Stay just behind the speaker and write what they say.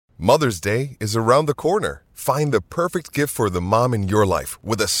Mother's Day is around the corner. Find the perfect gift for the mom in your life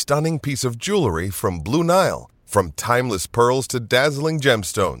with a stunning piece of jewelry from Blue Nile. From timeless pearls to dazzling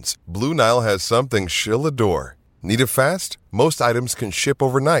gemstones, Blue Nile has something she'll adore. Need it fast? Most items can ship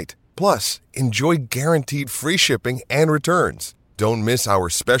overnight. Plus, enjoy guaranteed free shipping and returns. Don't miss our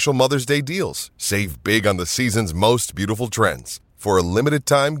special Mother's Day deals. Save big on the season's most beautiful trends. For a limited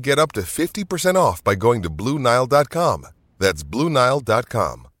time, get up to 50% off by going to BlueNile.com. That's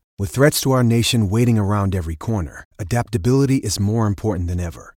BlueNile.com. With threats to our nation waiting around every corner, adaptability is more important than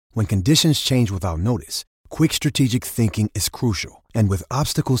ever. When conditions change without notice, quick strategic thinking is crucial. And with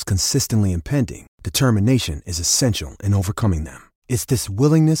obstacles consistently impending, determination is essential in overcoming them. It's this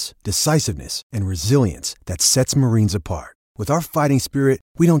willingness, decisiveness, and resilience that sets Marines apart. With our fighting spirit,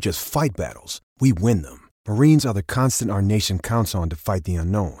 we don't just fight battles, we win them. Marines are the constant our nation counts on to fight the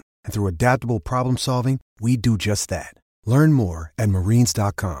unknown. And through adaptable problem solving, we do just that. Learn more at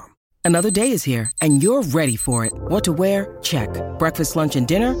marines.com. Another day is here, and you're ready for it. What to wear? Check. Breakfast, lunch, and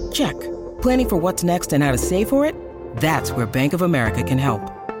dinner? Check. Planning for what's next and how to save for it? That's where Bank of America can help.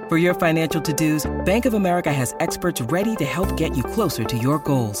 For your financial to-dos, Bank of America has experts ready to help get you closer to your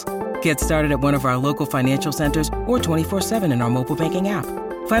goals. Get started at one of our local financial centers or 24/7 in our mobile banking app.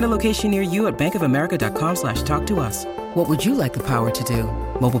 Find a location near you at bankofamerica.com/talktous. What would you like the power to do?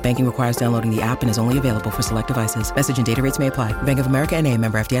 Mobile banking requires downloading the app and is only available for select devices. Message and data rates may apply. Bank of America N.A.,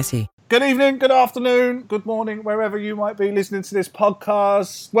 member FDIC. Good evening, good afternoon, good morning, wherever you might be listening to this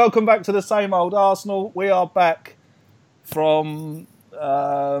podcast. Welcome back to the Same Old Arsenal. We are back from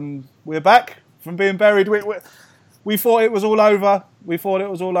being buried. We thought it was all over. Me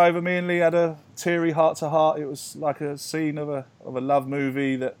and Lee had a teary heart-to-heart. It was like a scene of a love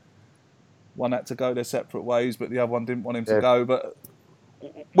movie that one had to go their separate ways, but the other one didn't want him to go. But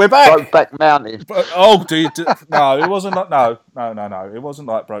we're back. Brokeback Mountain. No, it wasn't. No. It wasn't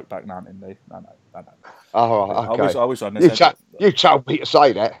like Brokeback Mountain, Lee. No. Oh, okay. I wish I hadn't said you told me to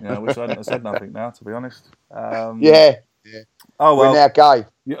say that. Yeah, I wish I hadn't said nothing now, to be honest. Yeah. Oh, well. We're now gay.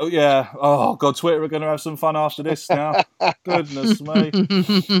 Yeah. Oh, God, Twitter are going to have some fun after this now. Goodness me.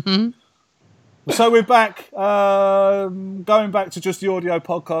 So we're back. Going back to just the audio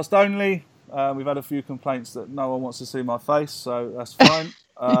podcast only. We've had a few complaints that no one wants to see my face, so that's fine.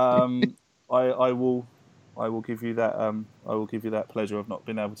 I will give you that. I will give you that pleasure of not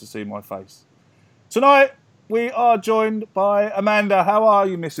being able to see my face. Tonight we are joined by Amanda. How are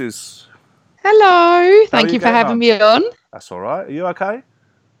you, Mrs.? Hello. Thank you for having me on. That's all right. Are you okay?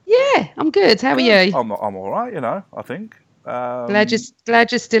 Yeah, I'm good. How are you? I'm all right. I think. Glad you're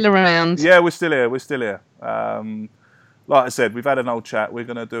still around. Yeah, we're still here. Like I said, we've had an old chat. We're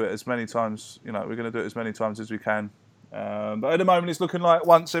going to do it as many times. As we can. But at the moment, it's looking like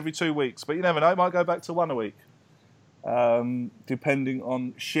once every 2 weeks. But you never know. It might go back to one a week, depending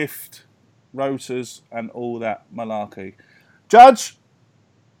on shift, rotors, and all that malarkey. Judge.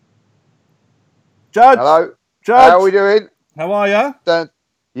 Hello. Judge. How are we doing? How are you?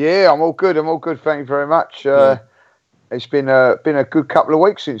 Yeah, I'm all good. Thank you very much. It's been a good couple of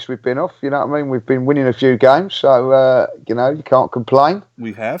weeks since we've been off. You know what I mean? We've been winning a few games, so you can't complain.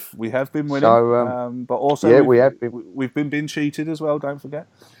 We have been winning. So, but also, we have been. We've been cheated as well. Don't forget.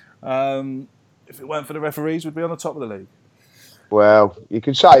 If it weren't for the referees, we'd be on the top of the league. Well, you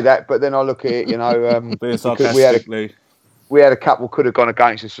can say that, but then I look at it. Being sarcastically. We had a couple could have gone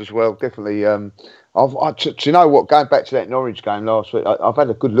against us as well. Definitely. Do you know what? Going back to that Norwich game last week, I've had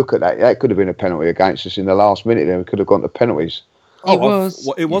a good look at that. That could have been a penalty against us in the last minute. Then we could have gone to penalties. It was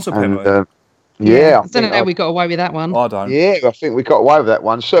a penalty. And, I don't know how we got away with that one. I don't. Yeah, I think we got away with that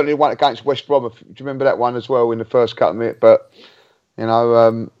one. Certainly one against West Brom. Do you remember that one as well in the first couple of minutes? But we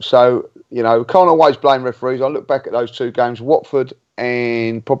can't always blame referees. I look back at those two games, Watford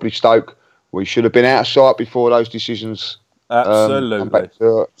and probably Stoke. We should have been out of sight before those decisions. Absolutely. Back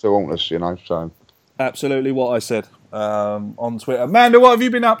to haunt us, so. Absolutely what I said on Twitter. Amanda, what have you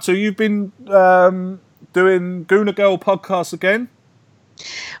been up to? You've been doing Gooner Girl podcasts again?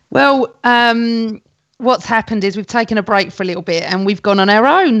 Well, what's happened is we've taken a break for a little bit and we've gone on our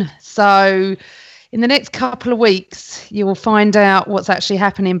own. So in the next couple of weeks, you will find out what's actually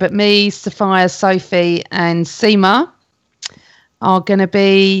happening. But me, Sophia, Sophie and Seema are going to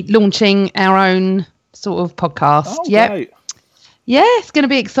be launching our own sort of podcast. Oh, great. Yeah, it's going to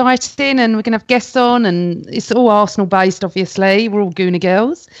be exciting and we're going to have guests on and it's all Arsenal based, obviously. We're all Gooner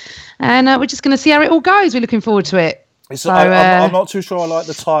girls and we're just going to see how it all goes. We're looking forward to it. I'm not too sure I like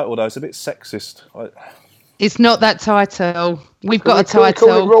the title though. It's a bit sexist. It's not that title. We've got a title. Can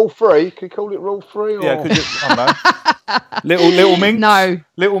we call it Rule 3? Can you call it Rule 3? Or? Yeah, could you, I don't know. Little Minx? No.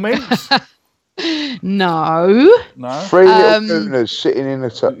 Little Minx? No. No. 3 little gooners sitting in the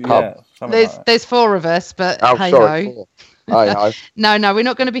pub. Yeah, There's 4 of us, but hey sorry, ho. 4. Hey. No, we're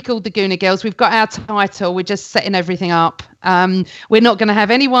not going to be called the Gooner Girls. We've got our title. We're just setting everything up. We're not going to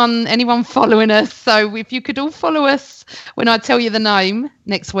have anyone following us. So if you could all follow us when I tell you the name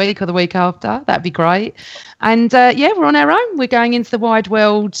next week or the week after, that'd be great. And we're on our own. We're going into the wide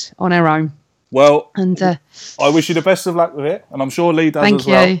world on our own. Well, and I wish you the best of luck with it, and I'm sure Lee does as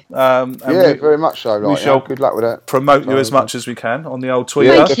well. Very much so. We shall good luck with that. Promote you as much as we can on the old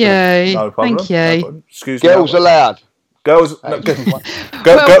Twitter. Thank you. No problem. Thank you. No problem. Excuse me. Girls allowed. Girls not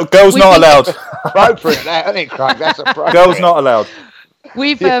allowed. Appropriate, that, isn't it, Craig? That's appropriate. Girls not allowed.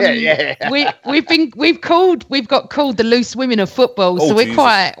 We've we've got called the loose women of football, so we're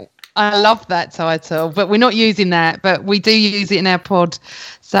Jesus. I love that title, but we're not using that, but we do use it in our pod.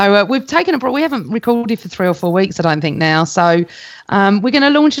 So we've taken we haven't recorded for 3 or 4 weeks, I don't think now. So we're going to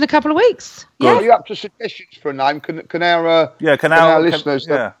launch in a couple of weeks. Yeah. Are you up to suggestions for a name? Can our listeners?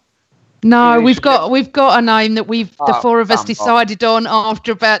 No, we've got a name that the 4 of us decided on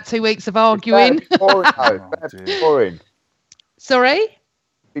after about 2 weeks of arguing. Boring. Sorry?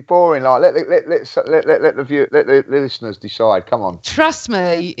 Be boring. Like let the listeners decide. Come on. Trust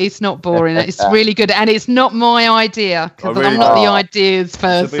me, it's not boring. It's really good, and it's not my idea because I'm not the ideas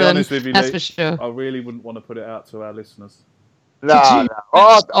person. To be honest with you, that's for sure. I really wouldn't want to put it out to our listeners. No.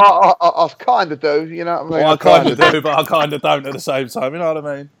 I kind of do. You know what I mean? Well, I kind of do, but I kind of don't at the same time. You know what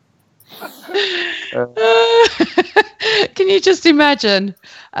I mean? Can you just imagine?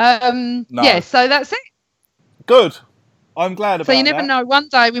 No. Yeah. So that's it. Good. I'm glad about that. So you never know. One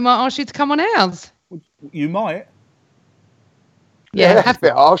day we might ask you to come on ours. You might. Yeah, that's a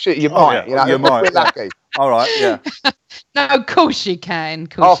bit harsh. You might. Yeah. You might. We're lucky. All right. Yeah. No, of course you can.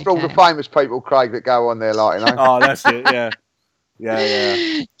 After all the famous people, Craig, that go on there, like, you know. Oh, that's it. Yeah.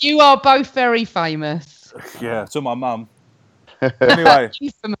 Yeah. You are both very famous. Yeah. To my mum. Anyway.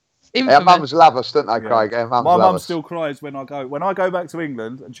 Our mums love us, don't they, Craig? My mum still cries when I go back to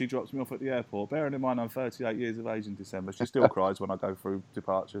England and she drops me off at the airport. Bearing in mind I'm 38 years of age in December, she still cries when I go through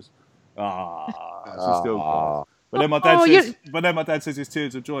departures. She still cries. But then my dad says it's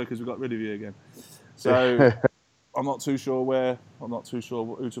tears of joy because we got rid of you again. So I'm not too sure who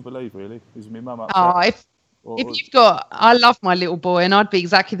to believe, really. Is my mum upset? I love my little boy, and I'd be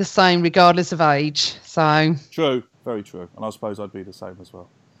exactly the same regardless of age. So true, very true, and I suppose I'd be the same as well.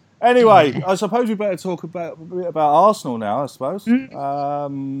 Anyway, I suppose we better talk a bit about Arsenal now, I suppose.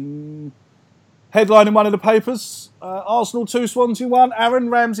 Headline in one of the papers, Arsenal 2, Swansea 1.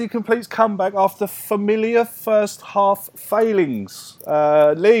 Aaron Ramsey completes comeback after familiar first half failings.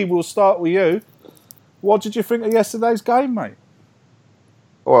 Lee, we'll start with you. What did you think of yesterday's game, mate?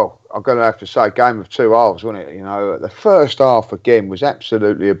 Well, I'm going to have to say game of 2 halves, wasn't it? You know, the first half again was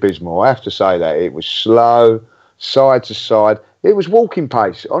absolutely abysmal. I have to say that. It was slow, side to side. It was walking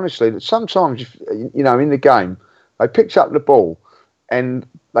pace, honestly. Sometimes, you know, in the game, they picked up the ball and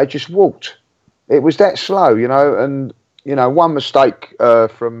they just walked. It was that slow, you know, and, you know, one mistake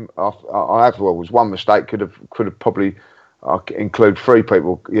was one mistake could have probably include 3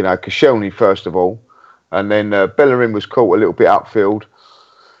 people, you know, Koscielny first of all, and then Bellerin was caught a little bit upfield.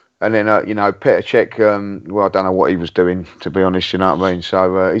 And then, you know, Petr Cech, I don't know what he was doing, to be honest, you know what I mean?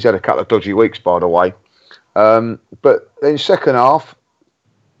 So he's had a couple of dodgy weeks, by the way. But then second half,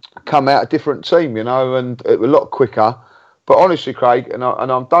 come out a different team, you know, and it was a lot quicker. But honestly, Craig, and I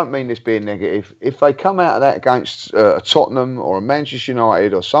don't mean this being negative, if they come out of that against a Tottenham or a Manchester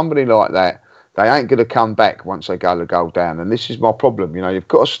United or somebody like that, they ain't going to come back once they go down. And this is my problem, you know, you've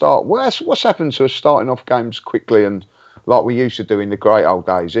got to start. What's happened to us starting off games quickly and like we used to do in the great old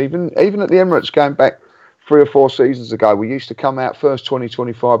days? Even at the Emirates going back 3 or 4 seasons ago, we used to come out first 20,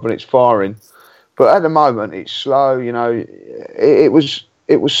 25 minutes firing. But at the moment, it's slow. You know, it was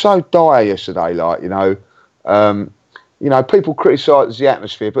so dire yesterday. Like, you know, people criticise the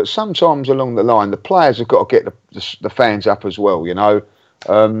atmosphere, but sometimes along the line, the players have got to get the fans up as well. You know,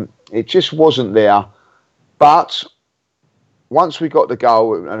 it just wasn't there. But once we got the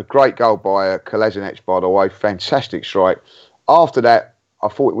goal, and a great goal by Kolasinac, by the way, fantastic strike. After that, I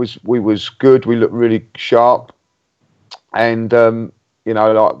thought we was good. We looked really sharp, and you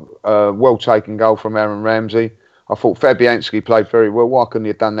know, like well taken goal from Aaron Ramsey. I thought Fabianski played very well. Why couldn't he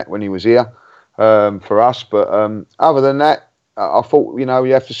have done that when he was here for us? But other than that, I thought, you know,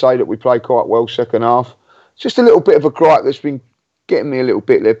 you have to say that we played quite well second half. Just a little bit of a gripe that's been getting me a little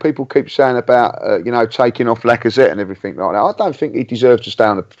bit there. People keep saying about, you know, taking off Lacazette and everything like that. I don't think he deserved to stay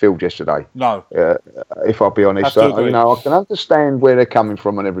on the field yesterday. No. If I'll be honest. You know, I can understand where they're coming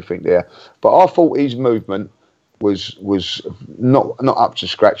from and everything there. But I thought his movement was not up to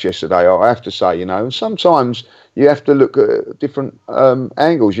scratch yesterday. I have to say, and sometimes you have to look at different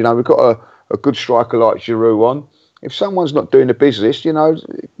angles. We've got a good striker like Giroud on. If someone's not doing the business,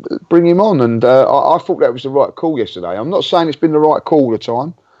 bring him on. And I thought that was the right call yesterday. I'm not saying it's been the right call all the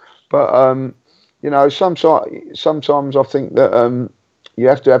time, but sometimes I think that you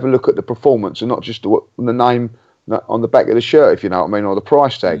have to have a look at the performance and not just the name on the back of the shirt, if you know what I mean, or the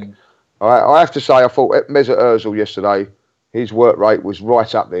price tag. I have to say, I thought Mesut Ozil yesterday, his work rate was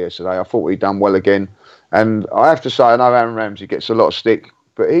right up there yesterday. I thought he'd done well again. And I have to say, I know Aaron Ramsey gets a lot of stick,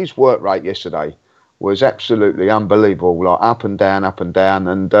 but his work rate yesterday was absolutely unbelievable, like up and down,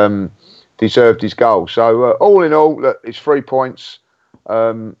 and deserved his goal. So all in all, look, it's 3 points.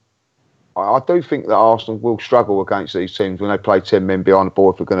 I do think that Arsenal will struggle against these teams when they play 10 men behind the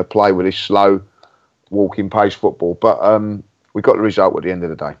ball if we're going to play with this slow, walking pace football. But we got the result at the end of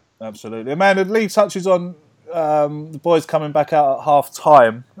the day. Absolutely. Amanda, Lee touches on the boys coming back out at half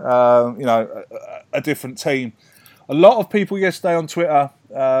time, a different team. A lot of people yesterday on Twitter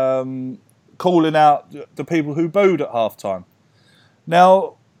calling out the people who booed at half time.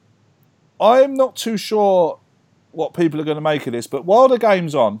 Now, I'm not too sure what people are going to make of this, but while the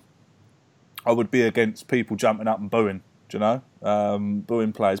game's on, I would be against people jumping up and booing,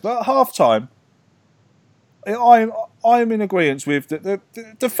 booing players. But at half time, I'm in agreement with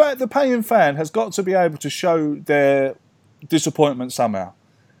the fact the paying fan has got to be able to show their disappointment somehow.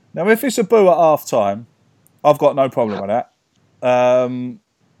 Now, if it's a boo at half time, I've got no problem with that,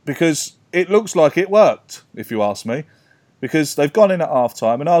 because it looks like it worked, if you ask me, because they've gone in at half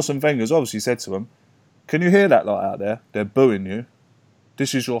time and Arsene Wenger's obviously said to them, "Can you hear that lot out there? They're booing you.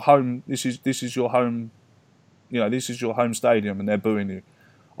 This is your home. This is your home. This is your home stadium, and they're booing you."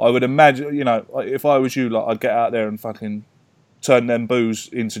 I would imagine, if I was you, I'd get out there and fucking turn them boos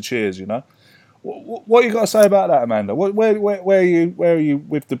into cheers. What you got to say about that, Amanda? Where are you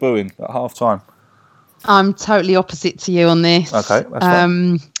with the booing at half time? I'm totally opposite to you on this. Okay, that's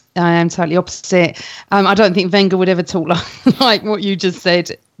fine. I am totally opposite. I don't think Wenger would ever talk like what you just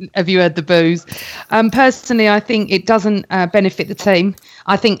said. Have you heard the boos? Personally, I think it doesn't benefit the team.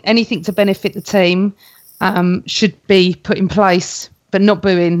 I think anything to benefit the team should be put in place, but not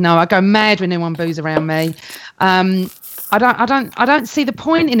booing. No, I go mad when anyone boos around me. I don't see the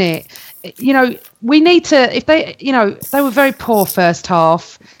point in it. We need to. If they, they were very poor first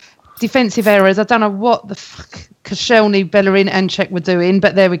half. Defensive errors. I don't know what the fuck Koscielny, Bellerin and Cech were doing,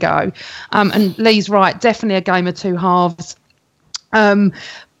 but there we go. And Lee's right, definitely a game of two halves. But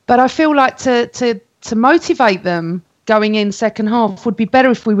I feel like to motivate them going in second half would be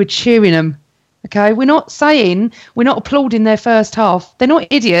better if we were cheering them. Okay, we're not applauding their first half. They're not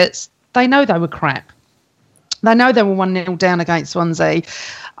idiots. They know they were crap. They know they were 1-0 down against Swansea.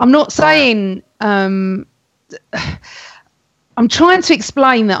 I'm not saying... I'm trying to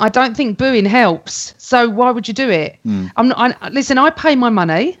explain that I don't think booing helps. So why would you do it? Listen, I pay my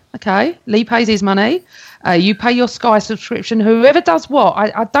money. Okay, Lee pays his money. You pay your Sky subscription. Whoever does what,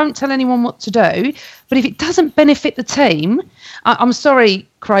 I don't tell anyone what to do. But if it doesn't benefit the team, I'm sorry,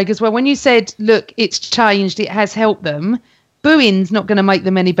 Craig, as well. When you said, look, it's changed, it has helped them. Booing's not going to make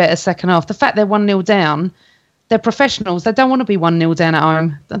them any better second half. The fact they're 1-0 down, they're professionals. They don't want to be 1-0 down at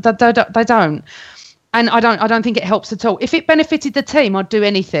home. They don't. And I don't think it helps at all. If it benefited the team, I'd do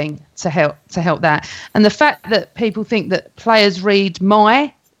anything to help that. And the fact that people think that players read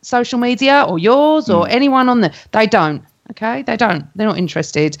my social media or yours or anyone on there, they don't. Okay, they don't. They're not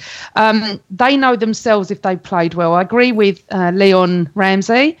interested. They know themselves if they played well. I agree with Leon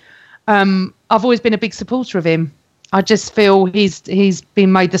Ramsey. I've always been a big supporter of him. I just feel he's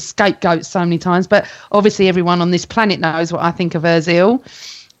been made the scapegoat so many times. But obviously, everyone on this planet knows what I think of Ozil.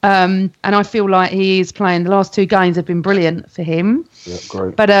 And I feel like he is playing. The last two games have been brilliant for him. Yeah,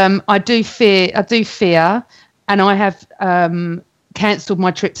 great. But I do fear, and I have cancelled my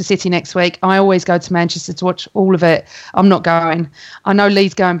trip to City next week. I always go to Manchester to watch all of it. I'm not going. I know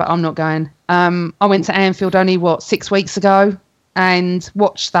Lee's going, but I'm not going. I went to Anfield only 6 weeks ago and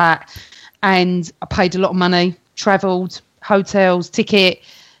watched that, and I paid a lot of money, travelled, hotels, ticket,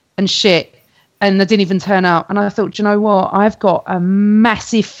 and shit. And I didn't even turn up. And I thought, do you know what? I've got a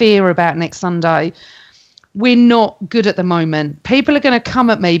massive fear about next Sunday. We're not good at the moment. People are going to come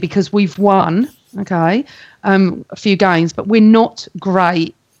at me because we've won, okay, a few games, but we're not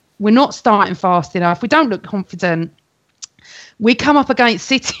great. We're not starting fast enough. We don't look confident. We come up against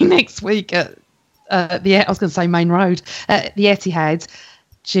City next week at I was going to say Main Road, at the Etihad.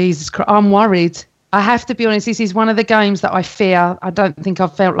 Jesus Christ, I'm worried. I have to be honest, this is one of the games that I fear. I don't think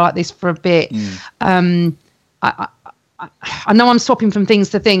I've felt like this for a bit. I know I'm swapping from things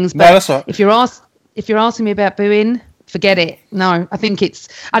to things, but no, that's right. if you're if you're asking me about booing, forget it. No, I think it's,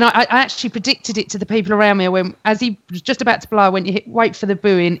 and I actually predicted it to the people around me when, as he was just about to blow, I went, wait for the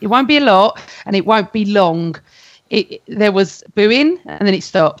booing. It won't be a lot and it won't be long. There was booing and then it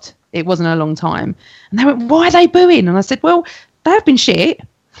stopped. It wasn't a long time. And they went, why are they booing? And I said, well, they have been shit.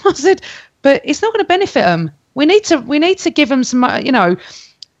 I said, but it's not going to benefit them. We need to give them some,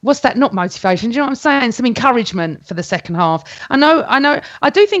 what's that? Not motivation. Do you know what I'm saying? Some encouragement for the second half. I know. I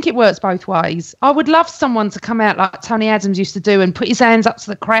do think it works both ways. I would love someone to come out like Tony Adams used to do and put his hands up to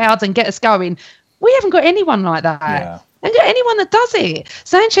the crowd and get us going. We haven't got anyone like that. Yeah. And anyone that does it.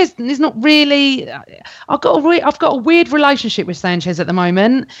 Sanchez is not really. I've got a weird relationship with Sanchez at the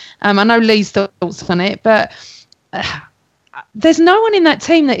moment. I know Lee's thoughts on it, but there's no one in that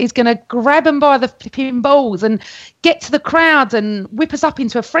team that is going to grab them by the flipping balls and get to the crowd and whip us up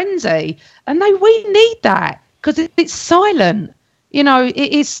into a frenzy. And we need that because it's silent.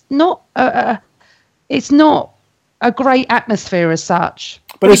 It's not a great atmosphere as such.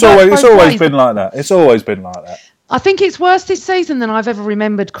 But it's always been like that. It's always been like that. I think it's worse this season than I've ever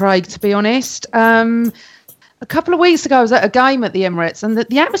remembered, Craig, to be honest. A couple of weeks ago, I was at a game at the Emirates and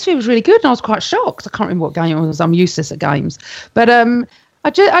the atmosphere was really good and I was quite shocked. I can't remember what game it was. I'm useless at games. But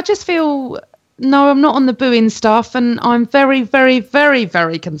I just feel, no, I'm not on the booing stuff and I'm very, very, very,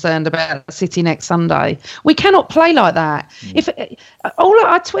 very concerned about City next Sunday. We cannot play like that.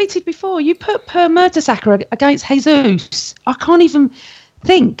 I tweeted before, you put Per Mertesacker against Jesus, I can't even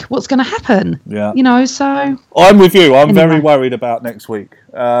think what's going to happen. Yeah. So I'm with you. I'm very worried about next week.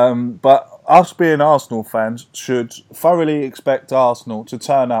 But us being Arsenal fans should thoroughly expect Arsenal to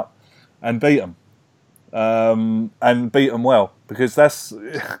turn up and beat them, and beat them well, because that's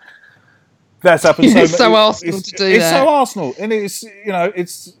happened. It's so Arsenal to do that. It's so Arsenal, and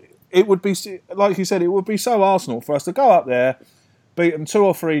it would be, like you said, it would be so Arsenal for us to go up there, beat them 2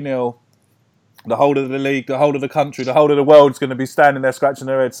 or 3-0. The whole of the league, the whole of the country, the whole of the world is going to be standing there scratching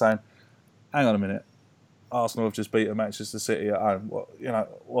their head saying, hang on a minute, Arsenal have just beaten Manchester City at home.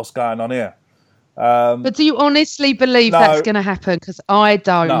 What's going on here? But do you honestly believe that's going to happen? Because I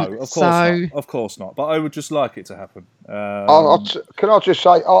don't. No, of course not. Of course not. But I would just like it to happen. Can I just say,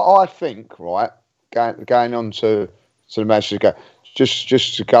 I think, right, going on to the Manchester game,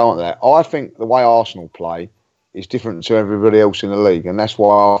 just to go on that, I think the way Arsenal play is different to everybody else in the league, and that's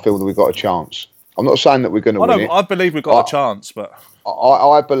why I feel that we've got a chance. I'm not saying that we're going to win it. I believe we've got a chance, but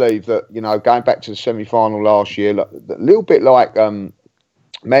I believe that, going back to the semi-final last year, a little bit like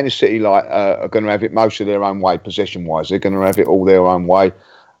Man City, are going to have it most of their own way, possession-wise. They're going to have it all their own way.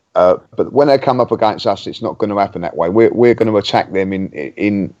 But when they come up against us, it's not going to happen that way. We're going to attack them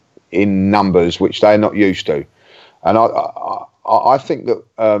in numbers which they're not used to, and I think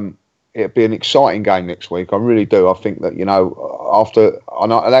that it'll be an exciting game next week. I really do. I think that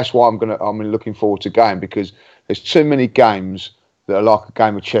that's why I'm looking forward to game, because there's too many games that are like a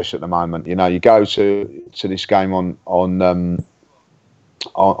game of chess at the moment. You go to this game on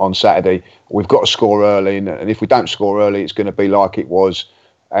Saturday. We've got to score early, and if we don't score early, it's going to be like it was.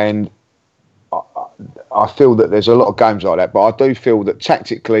 And I feel that there's a lot of games like that. But I do feel that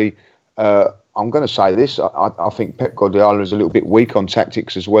tactically, I'm going to say this. I think Pep Guardiola is a little bit weak on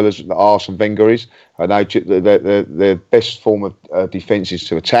tactics, as well as Arsene Wenger is. I know their best form of defence is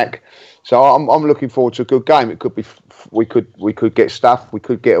to attack. So I'm looking forward to a good game. It could be we could get stuff. We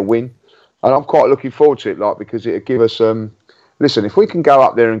could get a win, and I'm quite looking forward to it. Because it'll give us. Listen, if we can go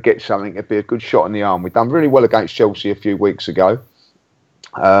up there and get something, it'd be a good shot in the arm. We've done really well against Chelsea a few weeks ago,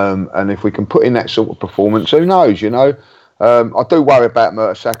 and if we can put in that sort of performance, who knows? I do worry about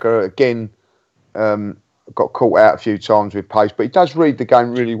Mertesacker again. Got caught out a few times with pace, but he does read the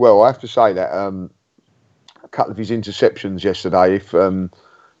game really well. I have to say that a couple of his interceptions yesterday,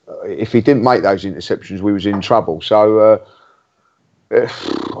 if he didn't make those interceptions, we was in trouble. So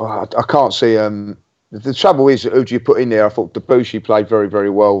I can't see. The trouble is, who do you put in there? I thought Debussy played very, very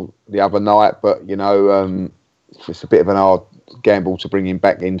well the other night, but it's a bit of an hard gamble to bring him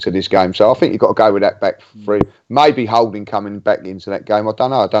back into this game. So I think you've got to go with that back three. Maybe Holding coming back into that game. I don't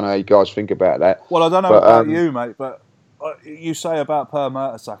know how you guys think about that. Well, I don't know about you, mate, but you say about Per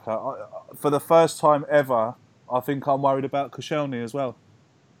Mertesacker. For the first time ever, I think I'm worried about Koscielny as well.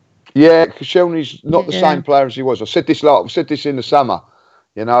 Yeah, Koscielny's not the same player as he was. I said this in the summer.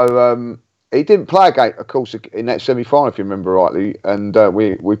 He didn't play a game, of course, in that semi-final, if you remember rightly, and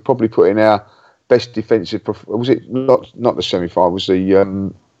we probably put in our best defensive. Was it not the semi-final? It was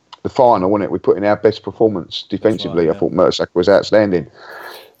the final, wasn't it? We put in our best performance defensively. Right, yeah. I thought Mertesacker was outstanding.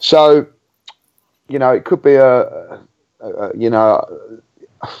 So, it could be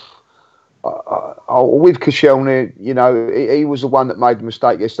with Koscielny, you know, he was the one that made the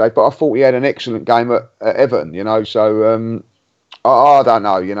mistake yesterday. But I thought he had an excellent game at Everton, you know. So I don't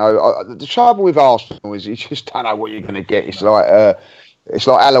know, you know. The trouble with Arsenal is you just don't know what you're going to get. It's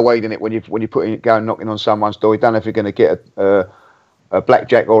like Halloween, isn't it? When you go knocking on someone's door, you don't know if you're going to get a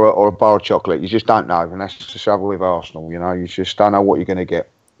blackjack or a bar of chocolate. You just don't know, and that's the trouble with Arsenal. You know, you just don't know what you're going to get.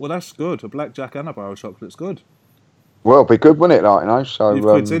 Well, that's good. A blackjack and a bar of chocolate's good. Well, it'd be good, wouldn't it? Like, you know, so you've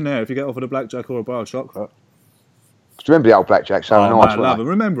quid's in there if you get offered a blackjack or a bar of chocolate. Do you remember the old blackjacks? So nice, man,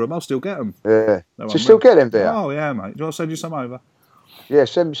 remember them. I'll still get them. Yeah. Do you still get them, dear? Oh yeah, mate. Do you want to send you some over? Yeah,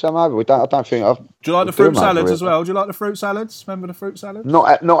 send me some over. I don't think I've. Do you like the fruit salads as well? Do you like the fruit salads? Remember the fruit salads?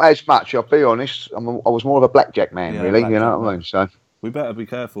 Not as much. I'll be honest. I was more of a blackjack man, really. Blackjack, you know what I mean? So we better be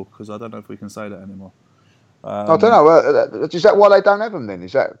careful because I don't know if we can say that anymore. I don't know. Is that why they don't have them then?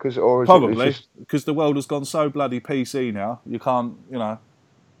 Is that because probably because the world has gone so bloody PC now? You can't, you know.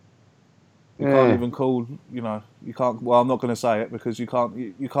 You can't even call, you know. You can't. Well, I'm not going to say it because you can't.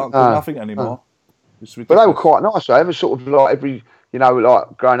 You can't call nothing anymore. But they were quite nice. They were sort of like every. You know,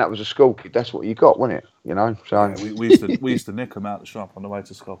 like growing up as a school kid, that's what you got, wasn't it? You know, so yeah, we used to nick them out the shop on the way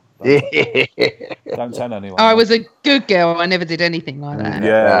to school. Don't tell anyone. I was a good girl. I never did anything like that.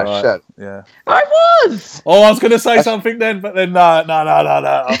 Yeah, right. Yeah. I was. Oh, I was going to say something then, but then no.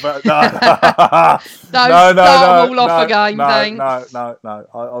 Don't start them all off again. Thanks. No.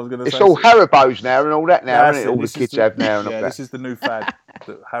 I was going to say it's all Haribo's now and all that now, isn't it? All the kids have now and all that. This is the new fad,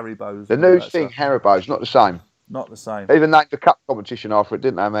 the Haribo's. The new thing, Haribo's, not the same. Not the same. Even named the cup competition after it,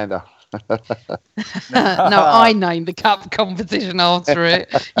 didn't they, Amanda? No, I named the cup competition after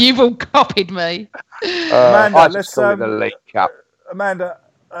it. You've all copied me. Amanda, let's call it the League Cup. Amanda,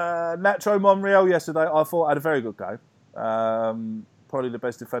 Nacho Monreal yesterday, I thought had a very good game. Probably the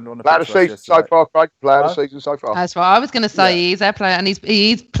best defender on the pitch. Player of the season so far, Craig. Player of the season so far. That's what I was going to say. Yeah. He's our player, and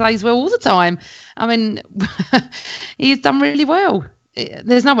he plays well all the time. I mean, he's done really well.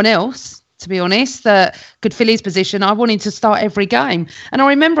 There's no one else, to be honest, that could fill his position. I wanted to start every game. And I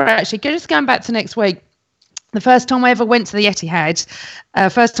remember actually, just going back to next week, the first time I ever went to the Etihad,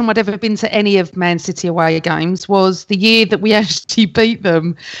 first time I'd ever been to any of Man City away games was the year that we actually beat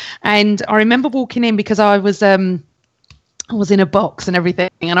them. And I remember walking in because I was in a box and everything.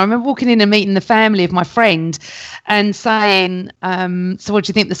 And I remember walking in and meeting the family of my friend and saying, so what do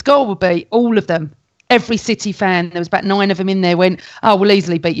you think the score will be? All of them. Every City fan, there was about 9 of them in there, went, oh, we'll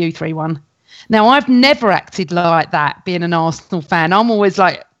easily beat you 3-1. Now, I've never acted like that, being an Arsenal fan. I'm always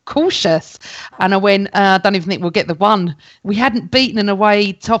like cautious. And I went, I don't even think we'll get the one. We hadn't beaten an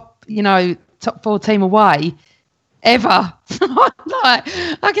away top 4 team away ever. So I'm like,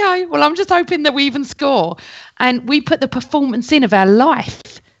 okay, well, I'm just hoping that we even score. And we put the performance in of our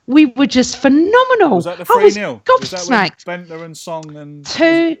life. We were just phenomenal. Was that the 3-0? Gobsmacked. Bentner and Song and...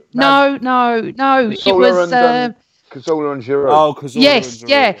 No. It was... Cazorla and Giroud. Oh, Cazorla and Giroud.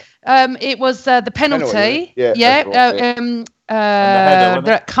 Yeah. It was the penalty.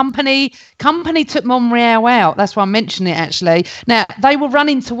 The company took Monreal out. That's why I'm mentioning it, actually. Now, they were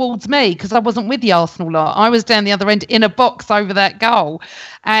running towards me because I wasn't with the Arsenal lot. I was down the other end in a box over that goal.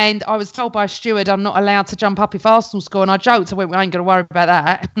 And I was told by a steward I'm not allowed to jump up if Arsenal score. And I joked. I went, we ain't going to worry about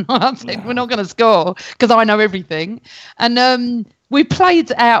that. I said, we're not going to score because I know everything. And... we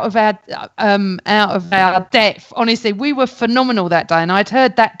played out of our depth. Honestly, we were phenomenal that day. And I'd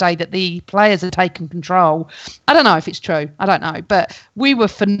heard that day that the players had taken control. I don't know if it's true. I don't know. But we were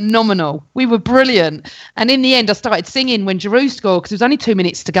phenomenal. We were brilliant. And in the end, I started singing when Giroud scored because it was only 2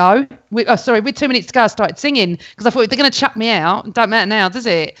 minutes to go. With 2 minutes to go, I started singing because I thought, they're going to chuck me out. It don't matter now, does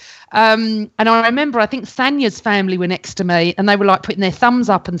it? And I remember, I think Sanya's family were next to me and they were like putting their thumbs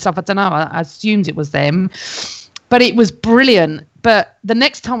up and stuff. I don't know. I assumed it was them. But it was brilliant. But the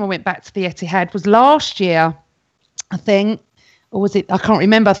next time I went back to the Etihad was last year, I think, or was it? I can't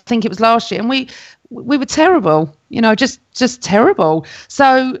remember. I think it was last year, and we were terrible. You know, just terrible.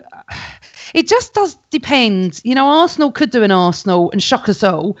 So it just does depend. You know, Arsenal could do an Arsenal and shock us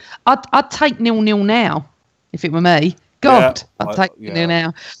all. I'd take 0-0 now if it were me. God, yeah, I'd take 0-0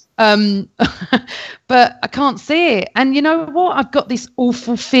 now. But I can't see it. And you know what? I've got this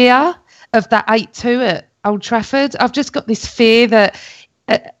awful fear of that 8-2 at Old Trafford. I've just got this fear that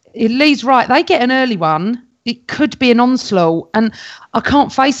Lee's right. They get an early one. It could be an onslaught, and I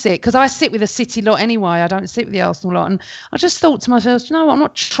can't face it because I sit with a City lot anyway. I don't sit with the Arsenal lot, and I just thought to myself, you know what? I'm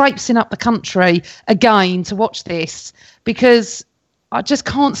not traipsing up the country again to watch this because I just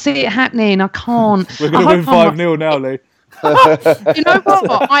can't see it happening. I can't. We're going to win 5-0 now, Lee. You know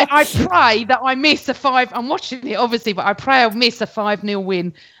what? I pray that I miss a 5. I'm watching it, obviously, but I pray I'll miss a 5-0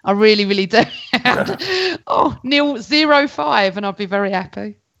 win. I really, really do. 0-5, and I'll be very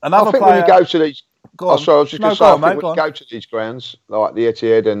happy. Another think player. when you go to these, Go on. sorry, I was just going to say, go I on, think mate, when you go to these grounds like the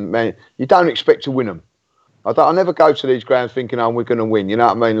Etihad, and man, you don't expect to win them. I never go to these grounds thinking, "Oh, we're going to win." You know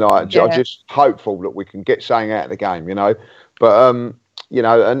what I mean? Like, I'm just hopeful that we can get something out of the game. You know, but you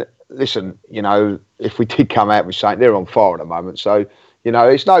know, and listen, you know, if we did come out with something, they're on fire at the moment. So, you know,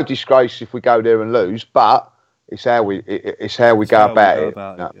 it's no disgrace if we go there and lose, but it's how we go about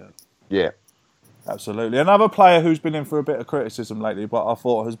it. Yeah. Absolutely. Another player who's been in for a bit of criticism lately, but I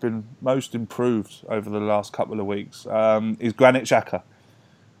thought has been most improved over the last couple of weeks, is Granit Xhaka.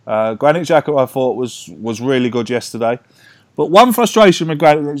 Granit Xhaka, I thought, was really good yesterday. But one frustration with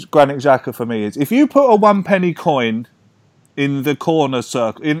Granit Xhaka for me is if you put a 1 penny coin in the corner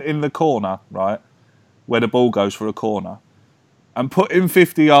circle, in the corner, right, where the ball goes for a corner, and put him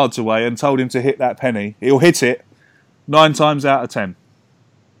 50 yards away and told him to hit that penny, he'll hit it 9 times out of 10.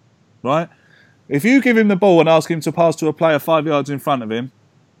 Right? If you give him the ball and ask him to pass to a player 5 yards in front of him,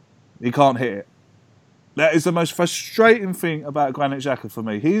 he can't hit it. That is the most frustrating thing about Granit Xhaka for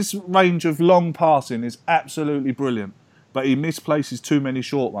me. His range of long passing is absolutely brilliant, but he misplaces too many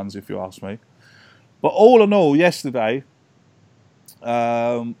short ones, if you ask me. But all in all, yesterday,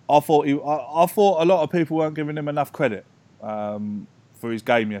 I thought a lot of people weren't giving him enough credit for his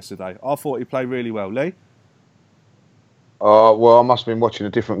game yesterday. I thought he played really well. Lee? Well, I must have been watching a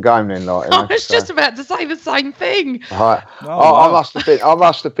different game then. Like, I was just about to say the same thing. Right. I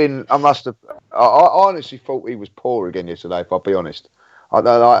honestly thought he was poor again yesterday. If I'll be honest, I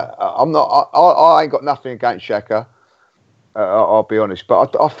ain't got nothing against Xhaka. I'll be honest,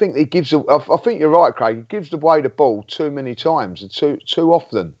 but I think he gives. I think you're right, Craig. He gives away the ball too many times and too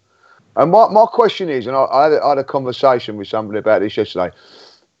often. And my question is, and I had a conversation with somebody about this yesterday.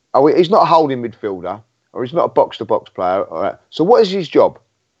 He's not a holding midfielder, or he's not a box-to-box player. All right. So what is his job?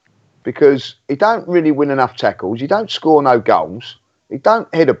 Because he don't really win enough tackles. He don't score no goals. He don't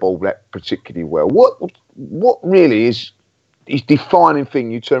head a ball that particularly well. What really is his defining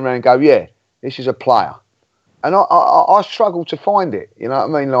thing? You turn around and go, yeah, this is a player. And I struggle to find it. You know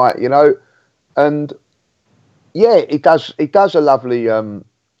what I mean? Like, you know, and yeah, he does a lovely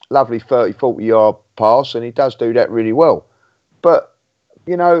 30, 40 yard pass, and he does do that really well. But,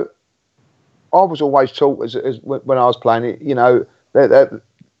 you know, I was always taught as when I was playing it, you know, that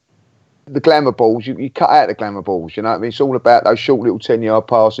the glamour balls, you cut out the glamour balls, you know what I mean? It's all about those short little 10-yard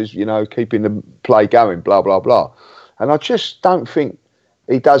passes, you know, keeping the play going, blah, blah, blah. And I just don't think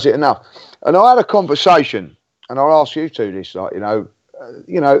he does it enough. And I had a conversation, and I'll ask you two this, like, you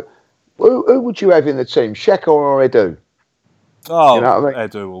know, who would you have in the team, Xhaka or Edu? Oh, you know what I mean?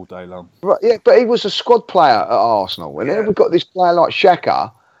 Edu all day long. Right, yeah, but he was a squad player at Arsenal. And then we've got this player like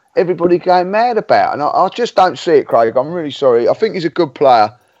Xhaka, everybody going mad about. And I just don't see it, Craig. I'm really sorry. I think he's a good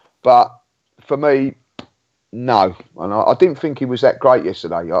player, but for me, no. And I didn't think he was that great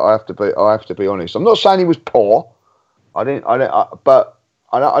yesterday. I have to be honest. I'm not saying he was poor. But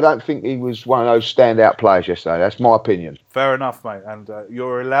I don't think he was one of those standout players yesterday. That's my opinion. Fair enough, mate. And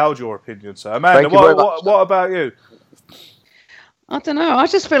you're allowed your opinion, sir. Amanda, what about you? I don't know. I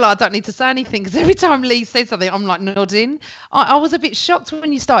just feel like I don't need to say anything because every time Lee says something, I'm like nodding. I was a bit shocked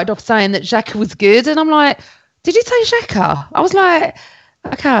when you started off saying that Xhaka was good, and I'm like, did you say Xhaka? I was like,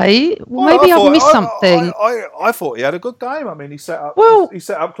 okay, maybe I've missed something. I thought he had a good game. I mean, he set up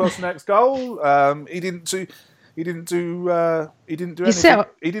Klosenk's goal. He didn't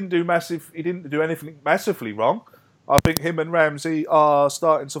do anything massively wrong. I think him and Ramsey are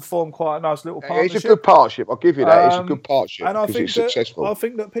starting to form quite a nice little partnership. It's a good partnership. I'll give you that. It's a good partnership and because it's successful. I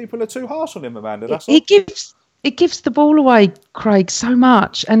think that people are too harsh on him, Amanda. That's it gives the ball away, Craig, so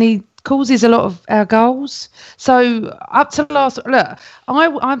much, and he causes a lot of our goals. So up to last, look,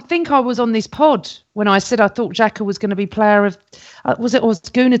 I think I was on this pod when I said I thought Xhaka was going to be player of, was it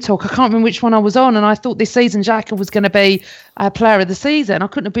Osguna Talk? I can't remember which one I was on, and I thought this season Xhaka was going to be player of the season. I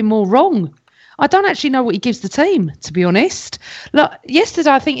couldn't have been more wrong. I don't actually know what he gives the team, to be honest. Look,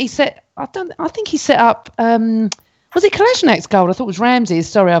 yesterday I think he set up. Was it Kolasinac goal? I thought it was Ramsey's.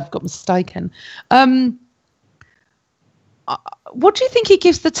 Sorry, I've got mistaken. What do you think he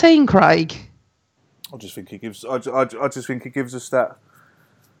gives the team, Craig? I just think he gives. I just think he gives us that.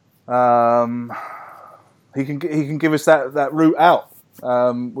 He can give us that route out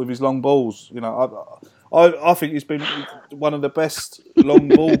with his long balls. You know, I think he's been one of the best long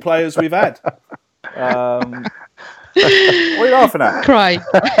ball players we've had. What are you laughing at? Craig.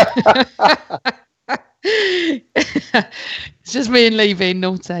 It's just me and Lee being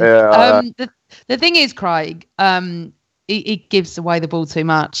naughty. Yeah, the thing is, Craig, he gives away the ball too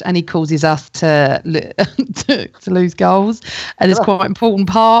much, and he causes us to lose goals. And it's quite an important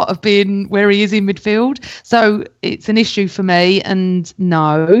part of being where he is in midfield. So it's an issue for me. And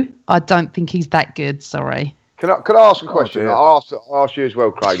no, I don't think he's that good. Sorry. Can I ask a question? I'll ask you as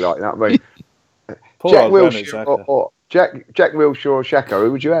well, Craig. Like, you know what I mean? Jack Wilshere or Jack Wilshere or Xhaka,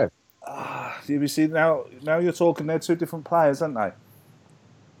 who would you have? You see, now you're talking. They're two different players, aren't they?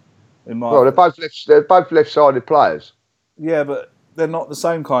 Well, they're both left-sided players. Yeah, but they're not the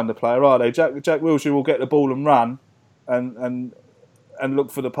same kind of player, are they? Jack Wilshere will get the ball and run, and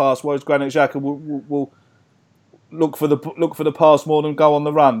look for the pass. Whereas Granit Xhaka will look for the pass more than go on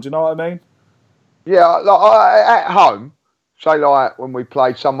the run. Do you know what I mean? Yeah, like at home, say like when we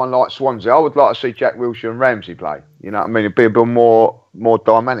played someone like Swansea, I would like to see Jack Wilshere and Ramsey play. You know what I mean? It'd be a bit more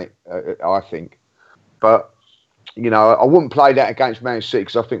dynamic, I think. But you know, I wouldn't play that against Man City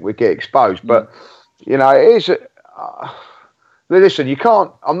because I think we'd get exposed. But you know, it is. Listen, you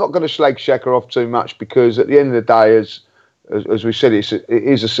can't. I'm not going to slag Xhaka off too much because at the end of the day, as we said, it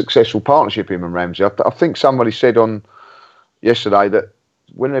is a successful partnership, him and Ramsey. I think somebody said on yesterday that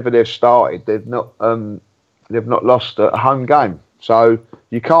whenever they've started, they've not lost a home game. So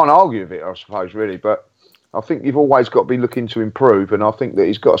you can't argue with it, I suppose, really. But I think you've always got to be looking to improve, and I think that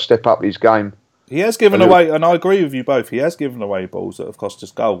he's got to step up his game. He has given away, and I agree with you both. He has given away balls that have cost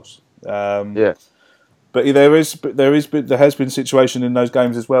us goals. Yeah. But there has been situation in those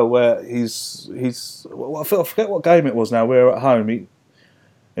games as well where he's I forget what game it was now. We were at home,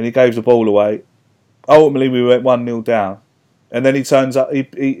 and he gave the ball away. Ultimately, we went 1-0 down, and then he turns up.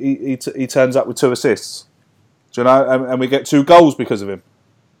 He turns up with 2 assists. Do you know? And we get 2 goals because of him.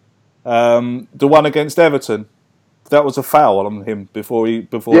 The one against Everton, that was a foul on him before. Yeah,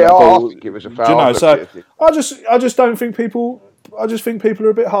 I think it was a foul. Do you know? So I just don't think people. I just think people are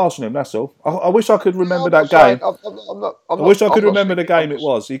a bit harsh on him. That's all. I wish I could remember that game. I wish I could remember the game it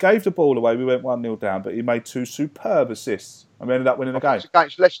was. He gave the ball away. We went 1-0 down, but he made 2 superb assists, and we ended up winning the game.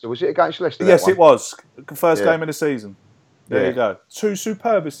 Against Leicester, was it against Leicester? Yes, it was. First game of the season. There you go. 2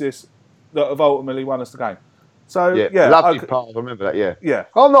 superb assists that have ultimately won us the game. So lovely part. I remember that. Yeah. Yeah.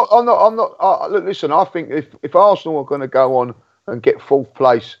 I'm not. Look, listen. I think if Arsenal are going to go on and get 4th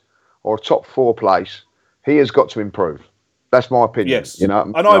place or a top 4 place, he has got to improve. That's my opinion. Yes, you know,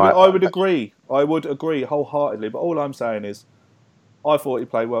 and I would agree. I would agree wholeheartedly. But all I'm saying is, I thought he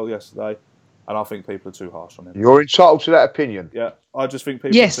played well yesterday, and I think people are too harsh on him. You're entitled to that opinion. Yeah, I just think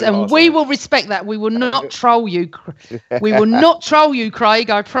people. Yes, are too harsh and we will respect that. We will not troll you. We will not troll you, Craig.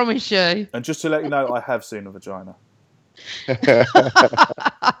 I promise you. And just to let you know, I have seen a vagina.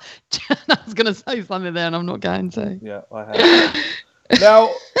 I was going to say something there, and I'm not going to. Yeah, I have.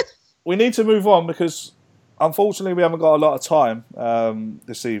 Now we need to move on because. Unfortunately, we haven't got a lot of time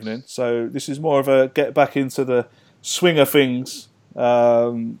this evening, so this is more of a get back into the swing of things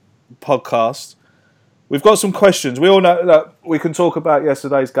podcast. We've got some questions. We all know that we can talk about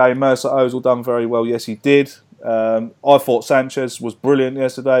yesterday's game. Mesut Ozil done very well. Yes, he did. I thought Sanchez was brilliant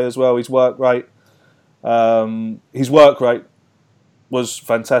yesterday as well. His work rate was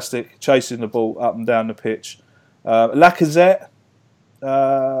fantastic, chasing the ball up and down the pitch. Lacazette.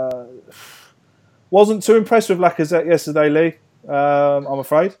 Wasn't too impressed with Lacazette yesterday, Lee. I'm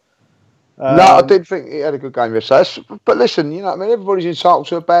afraid. No, I did think he had a good game yesterday. But listen, you know, I mean, everybody's entitled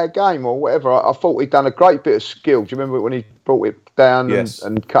to a bad game or whatever. I thought he'd done a great bit of skill. Do you remember when he brought it down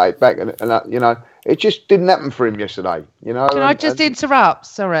and cut it back? And you know, it just didn't happen for him yesterday. You know. Can I just interrupt?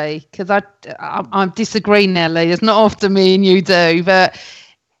 Sorry, because I'm disagreeing now, Lee. It's not often me and you do, but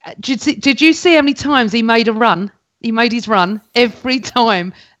did you see how many times he made a run? He made his run every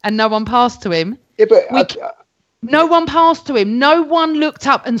time, and no one passed to him. Yeah, but no one passed to him. No one looked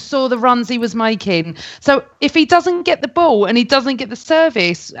up and saw the runs he was making. So if he doesn't get the ball and he doesn't get the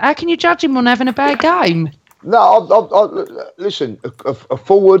service, how can you judge him on having a bad game? No, listen, a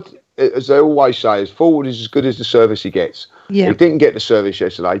forward, as they always say, forward is as good as the service he gets. Yeah. He didn't get the service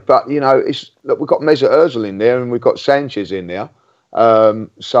yesterday, but, you know, we've got Mesut Ozil in there and we've got Sanchez in there.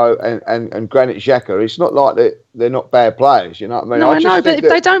 So and Granit Xhaka, it's not like they're not bad players, you know what I mean? No, I know, but if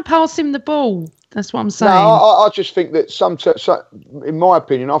they don't pass him the ball, that's what I'm saying. No, I just think that in my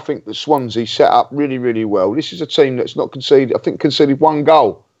opinion, I think that Swansea set up really, really well. This is a team that's not conceded. I think conceded 1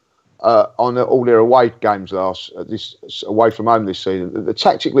 goal on all their away games away from home this season.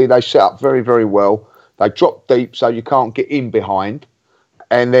 Tactically, they set up very, very well. They drop deep so you can't get in behind.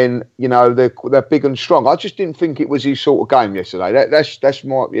 And then, you know, they're big and strong. I just didn't think it was his sort of game yesterday. That's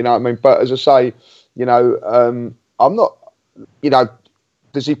my, you know what I mean? But as I say, you know, I'm not, you know,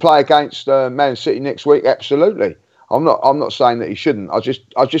 does he play against Man City next week? Absolutely. I'm not saying that he shouldn't. I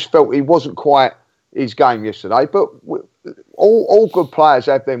just felt he wasn't quite his game yesterday. But all good players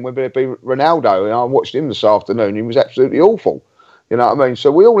have them, whether it be Ronaldo. And I watched him this afternoon. He was absolutely awful. You know what I mean?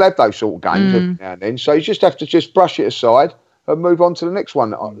 So we all have those sort of games every now and then. So you just have to just brush it aside and move on to the next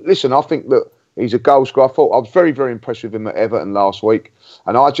one. Listen, I think that he's a goal scorer. I was very, very impressed with him at Everton last week.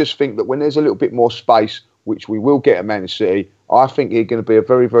 And I just think that when there's a little bit more space, which we will get at Man City, I think he's going to be a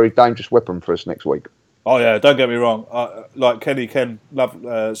very, very dangerous weapon for us next week. Oh, yeah, don't get me wrong. Like Kenny Ken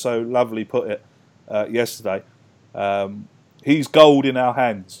so lovely put it yesterday, he's gold in our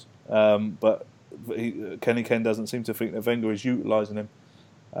hands. But Kenny Ken doesn't seem to think that Wenger is utilising him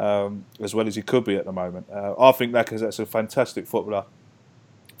as well as he could be at the moment. I think that's a fantastic footballer,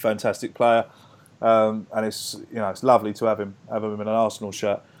 fantastic player, and it's lovely to have him in an Arsenal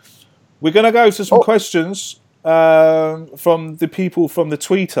shirt. We're going to go to some questions from the people from the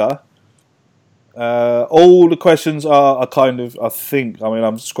Twitter. All the questions are kind of, I'm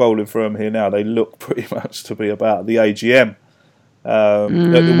scrolling through them here now. They look pretty much to be about the AGM at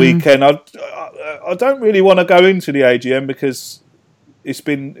the weekend. I don't really want to go into the AGM because it's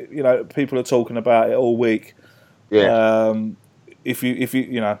been, people are talking about it all week. Yeah.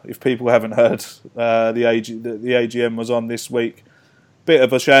 If people haven't heard, the AGM was on this week. Bit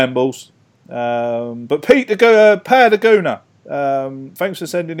of a shambles. But Pete Padaguna, thanks for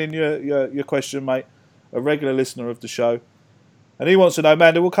sending in your question, mate. A regular listener of the show. And he wants to know,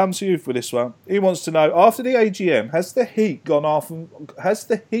 Amanda, we'll come to you for this one. He wants to know, after the AGM, has the heat gone off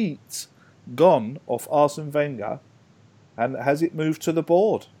Arsene Wenger, and has it moved to the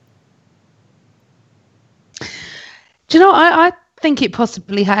board? Do you know, I think it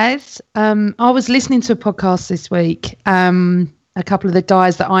possibly has. I was listening to a podcast this week. A couple of the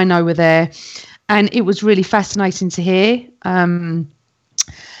guys that I know were there, and it was really fascinating to hear.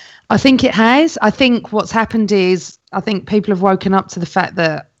 I think it has. I think what's happened is I think people have woken up to the fact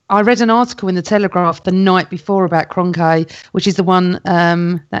that I read an article in the Telegraph the night before about Kroenke, which is the one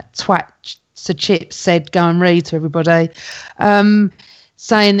that twat Sir Chips said go and read to everybody,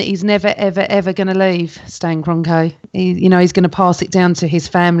 saying that he's never, ever, ever going to leave Stan Kroenke. He's going to pass it down to his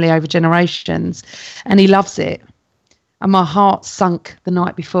family over generations, and he loves it. And my heart sunk the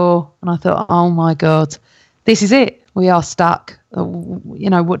night before, and I thought, oh my God, this is it. We are stuck.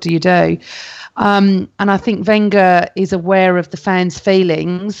 What do you do? And I think Wenger is aware of the fans'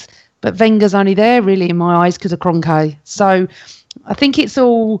 feelings, but Wenger's only there really in my eyes because of Kroenke. So I think it's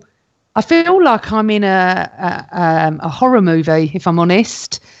all. I feel like I'm in a horror movie, if I'm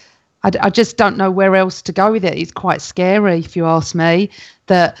honest. I just don't know where else to go with it. It's quite scary, if you ask me,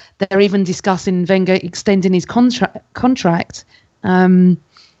 that they're even discussing Wenger extending his contract. When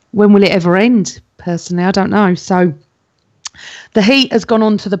will it ever end? Personally, I don't know. So the heat has gone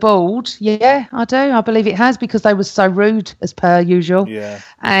onto the board. Yeah, I do. I believe it has, because they were so rude as per usual,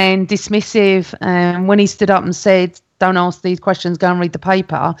 and dismissive. And when he stood up and said, "Don't ask these questions, go and read the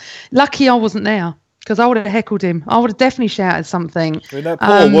paper." Lucky I wasn't there, because I would have heckled him. I would have definitely shouted something. I mean, that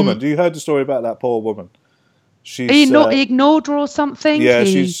poor woman. Do you heard the story about that poor woman? He ignored her or something. Yeah,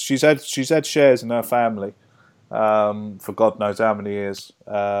 she's had shares in her family for God knows how many years.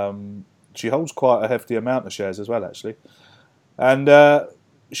 She holds quite a hefty amount of shares as well, actually. And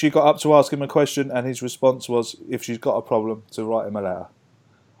she got up to ask him a question, and his response was, if she's got a problem, to write him a letter.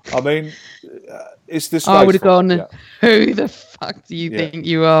 I mean, it's disgraceful. I would have gone, who the fuck do you think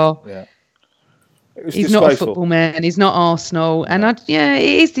you are? Yeah. He's not a football man. He's not Arsenal. And it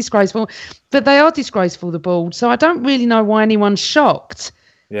is disgraceful. But they are disgraceful, the board. So I don't really know why anyone's shocked.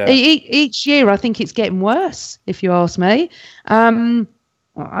 Yeah. Each year, I think it's getting worse, if you ask me.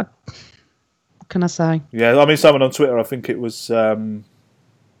 What can I say? Yeah, I mean, someone on Twitter, I think it was Tim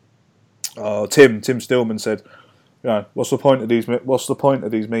Stillman said, what's the point of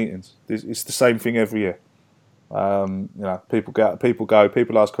these meetings? It's the same thing every year. People go,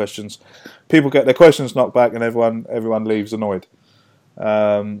 people ask questions, people get their questions knocked back, and everyone leaves annoyed.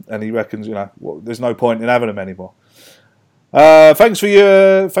 And he reckons, there's no point in having them anymore. Thanks for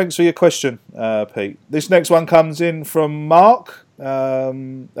your question, Pete. This next one comes in from Mark.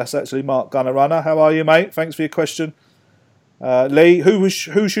 That's actually Mark Gunner Runner. How are you, mate? Thanks for your question. Lee, who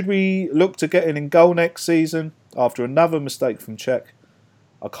should we look to get in goal next season after another mistake from Cech?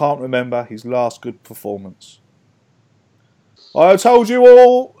 I can't remember his last good performance. I told you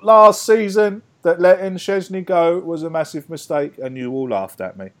all last season that letting Szczesny go was a massive mistake, and you all laughed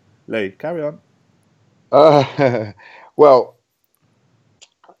at me. Lee, carry on. Well,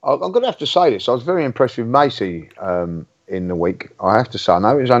 I'm going to have to say this. I was very impressed with Macy in the week. I have to say, I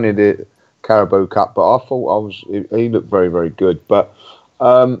know it was only the Carabao Cup, but I thought he looked very, very good. But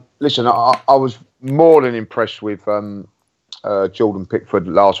listen, I was more than impressed with Jordan Pickford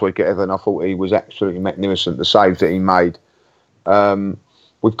last week at Everton. I thought he was absolutely magnificent, the saves that he made.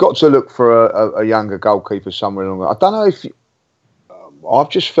 We've got to look for a younger goalkeeper somewhere along. I don't know if I've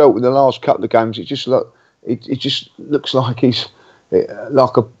just felt in the last couple of games it just looks like he's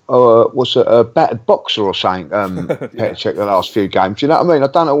like a battered boxer or something. Petr Cech the last few games. Do you know what I mean? I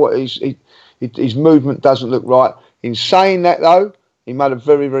don't know what his movement doesn't look right. In saying that though, he made a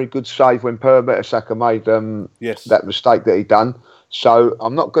very, very good save when Per Mertesacker made that mistake that he done. So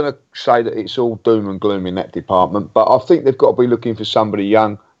I'm not going to say that it's all doom and gloom in that department, but I think they've got to be looking for somebody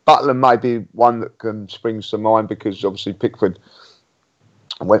young. Butler may be one that springs to mind because obviously Pickford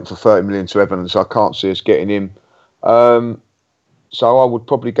went for 30 million to Everton, so I can't see us getting him. So I would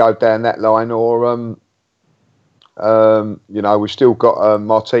probably go down that line, or we've still got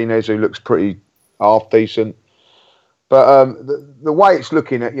Martinez, who looks pretty half decent. But the way it's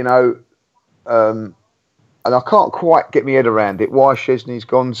looking at, and I can't quite get my head around it, why Szczesny's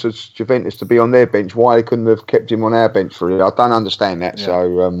gone to Juventus to be on their bench, why they couldn't have kept him on our bench for it. I don't understand that. Yeah.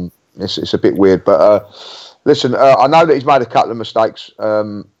 So it's a bit weird. But listen, I know that he's made a couple of mistakes,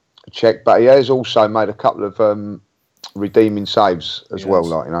 Cech, but he has also made a couple of redeeming saves as well,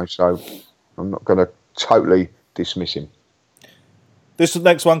 so I'm not going to totally dismiss him. This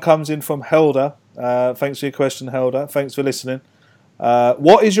next one comes in from Helder. Thanks for your question, Helder. Thanks for listening.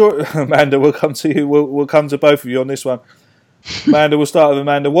 What is your... Amanda, we'll come to you. We'll come to both of you on this one. Amanda, we'll start with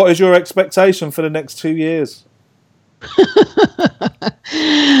Amanda. What is your expectation for the next 2 years?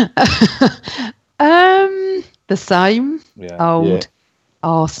 The same. Yeah. Old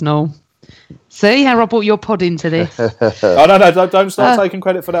Arsenal. See how I brought your pod into this? No, don't start taking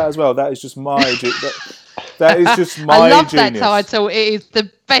credit for that as well. That is just my... that is just my I love genius. That title. It is the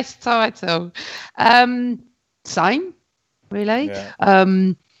best title. Same, really. Yeah.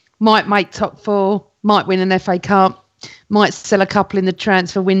 Might make top four. Might win an FA Cup. Might sell a couple in the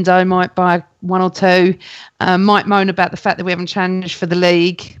transfer window. Might buy one or two. Might moan about the fact that we haven't challenged for the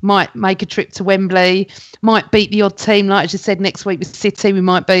league. Might make a trip to Wembley. Might beat the odd team. Like I just said, next week with City, we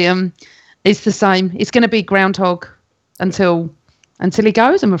might beat them. It's the same. It's going to be groundhog until he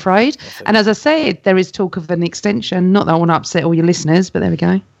goes, I'm afraid. And as I said, there is talk of an extension. Not that I want to upset all your listeners, but there we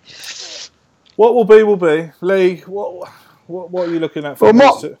go. What will be. Lee, what are you looking at for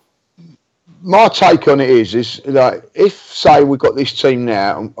my take on it is like, if say we got this team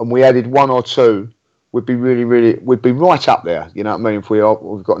now and we added one or two, we'd be we'd be right up there. You know what I mean? If we've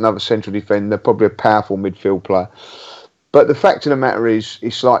got another central defender, probably a powerful midfield player. But the fact of the matter is,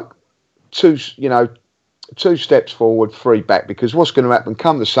 it's like two steps forward, 3 back, because what's going to happen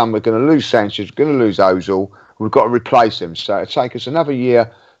come the summer, we're going to lose Sanchez, we're going to lose Ozil, we've got to replace them. So it'll take us another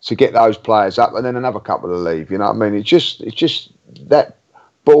year to get those players up, and then another couple to leave. You know what I mean? It's just that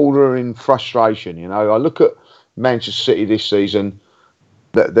bordering frustration. I look at Manchester City this season,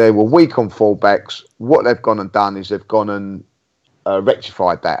 that they were weak on full-backs. What they've gone and done is they've gone and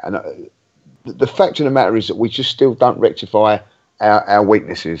rectified that. And the fact of the matter is that we just still don't rectify our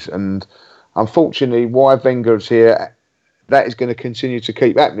weaknesses. And unfortunately, while Wenger's here, that is going to continue to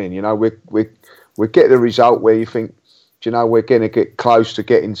keep happening. We get the result where you think, we're going to get close to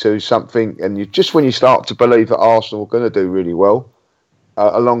getting to something, and just when you start to believe that Arsenal are going to do really well,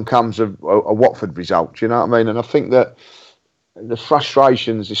 along comes a Watford result. Do you know what I mean? And I think that the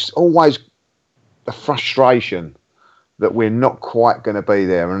frustrations, it's always the frustration that we're not quite going to be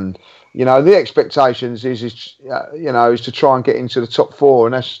there. And the expectations is to try and get into the top 4,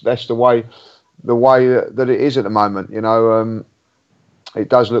 and that's the way that it is at the moment. It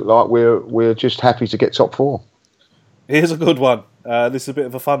does look like we're just happy to get top 4. Here's a good one. This is a bit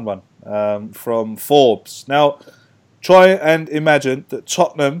of a fun one from Forbes. Now, try and imagine that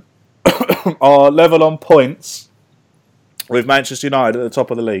Tottenham are level on points with Manchester United at the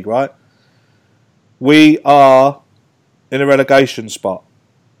top of the league, right? We are in a relegation spot,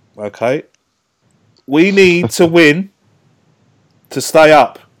 okay? We need to win to stay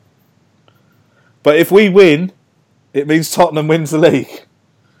up. But if we win, it means Tottenham wins the league.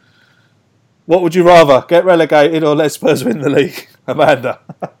 What would you rather, get relegated or let Spurs win the league? Amanda.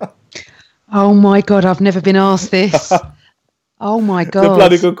 Oh my God, I've never been asked this. Oh my God. It's a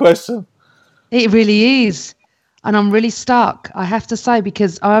bloody good question. It really is. And I'm really stuck, I have to say,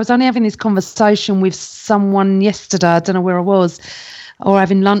 because I was only having this conversation with someone yesterday, I don't know where I was, or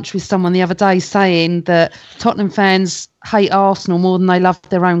having lunch with someone the other day, saying that Tottenham fans hate Arsenal more than they love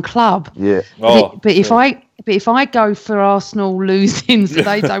their own club. Yeah. But if I go for Arsenal losing so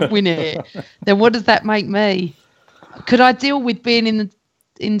they don't win it, then what does that make me? Could I deal with being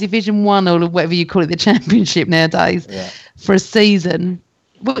in Division 1 or whatever you call it, the Championship nowadays, for a season?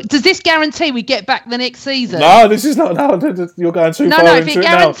 Does this guarantee we get back the next season? No, this is not. No, you're going too far No, into if it it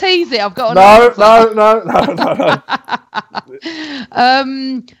now. guarantees it, I've got No.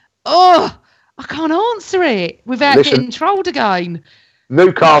 I can't answer it without getting trolled again.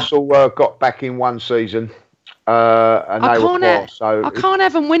 Newcastle got back in one season, and they were poor. So I can't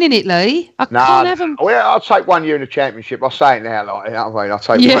have them winning it, Lee. I can't have them. Well, I'll take 1 year in the Championship. I'll say it now, like, you know what I mean? I'll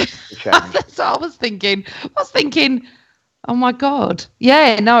take 1 year in the Championship. That's what I was thinking. Oh my God!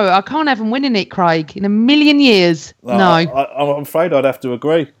 Yeah, no, I can't have them winning it, Craig. In a million years, no. I'm afraid I'd have to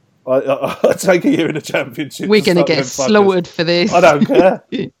agree. I'd take a year in the Championship. We're going to get slaughtered for this. I don't care.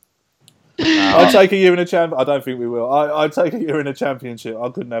 I'd take a year in the Championship. I don't think we will. I'd take a year in the Championship. I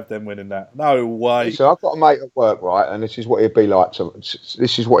couldn't have them winning that. No way. So I've got a mate at work, right, and this is what he'd be like.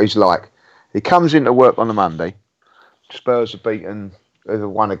 This is what he's like. He comes into work on a Monday. Spurs have beaten, they've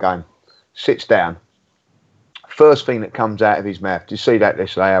won a game. Sits down. First thing that comes out of his mouth, do you see that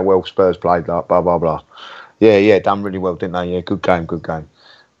yesterday, how well Spurs played, like, blah, blah, blah. Yeah, done really well, didn't they? Yeah, good game.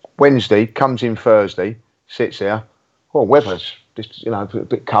 Wednesday, comes in Thursday, sits there. Oh, weather's just, a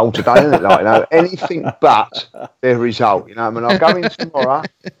bit cold today, isn't it? Like, anything but their result, I mean, I'll go in tomorrow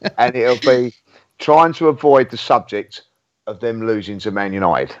and it'll be trying to avoid the subject of them losing to Man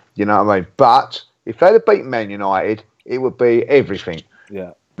United, you know what I mean? But if they'd have beaten Man United, it would be everything.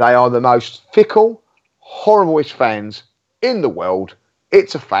 Yeah. They are the most fickle, horriblest fans in the world.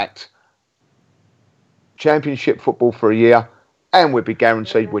 It's a fact. Championship football for a year, and we'd be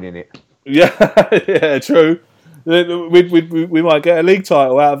guaranteed winning it. Yeah, true. We might get a league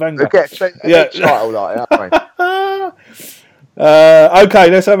title out of Wenger. We'll get a league title like that, okay,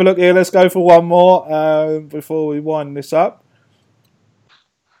 let's have a look here. Let's go for one more before we wind this up.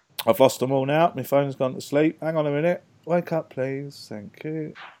 I've lost them all now. My phone's gone to sleep. Hang on a minute. Wake up, please. Thank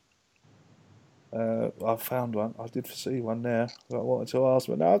you. I found one. I did see one there that I wanted to ask,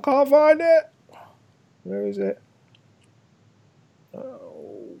 but now I can't find it. Where is it?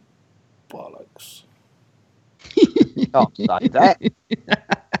 Oh, bollocks. Can't say that.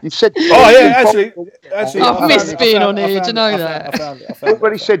 You said. Oh yeah, actually, I've missed being on here. Do you know that? I found it.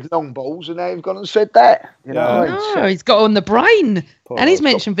 Everybody said long balls, and now you've gone and said that. You know, no, he's got on the brain, and he's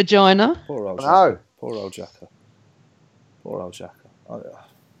mentioned vagina. Poor old Jacker.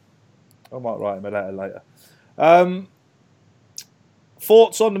 I might write him a letter later.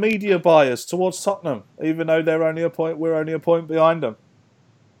 Thoughts on the media bias towards Tottenham, even though we're only a point behind them.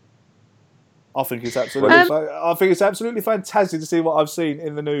 I think it's absolutely fantastic to see what I've seen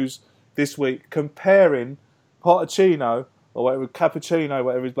in the news this week, comparing Pochettino, or whatever, Cappuccino,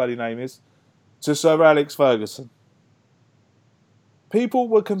 whatever his bloody name is, to Sir Alex Ferguson. People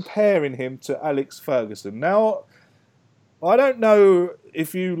were comparing him to Alex Ferguson. Now, I don't know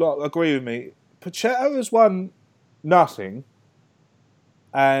if you agree with me. Pochettino has won nothing,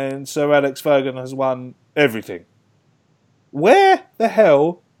 and Sir Alex Ferguson has won everything. Where the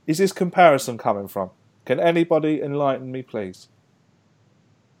hell is this comparison coming from? Can anybody enlighten me, please?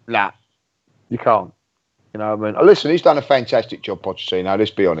 Nah, you can't. You know what I mean? Listen, he's done a fantastic job, Pochettino, let's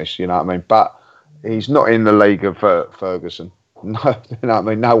be honest, you know what I mean? But he's not in the league of Ferguson. No, you know what I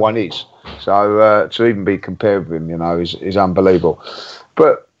mean? No one is. So to even be compared with him, is unbelievable.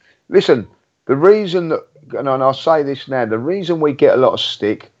 But listen, the reason that, and I'll say this now, the reason we get a lot of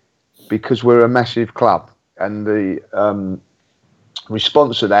stick, because we're a massive club, and the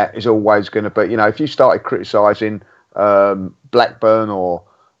response to that is always going to be, if you started criticising Blackburn or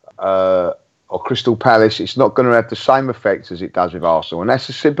Crystal Palace, it's not going to have the same effect as it does with Arsenal, and that's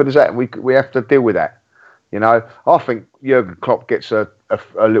as simple as that. We have to deal with that. I think Jurgen Klopp gets a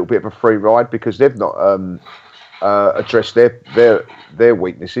little bit of a free ride because they've not addressed their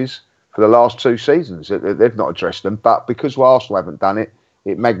weaknesses for the last 2 seasons. They've not addressed them, but because Arsenal haven't done it,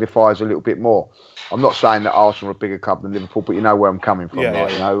 it magnifies a little bit more. I'm not saying that Arsenal are a bigger club than Liverpool, but you know where I'm coming from.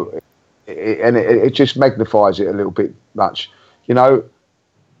 It just magnifies it a little bit much. The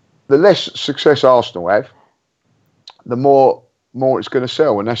less success Arsenal have, the more it's going to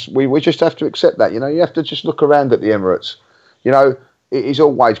sell, and we just have to accept that. You have to just look around at the Emirates. It is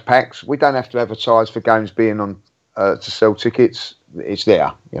always packed. We don't have to advertise for games being on to sell tickets. It's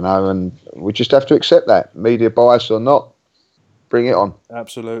there, and we just have to accept that, media bias or not. Bring it on.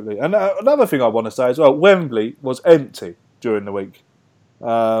 Absolutely. And another thing I want to say as well, Wembley was empty during the week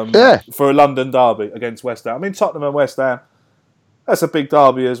for a London derby against West Ham. I mean, Tottenham and West Ham, that's a big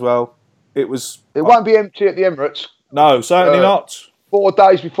derby as well. It won't be empty at the Emirates. No, certainly not. 4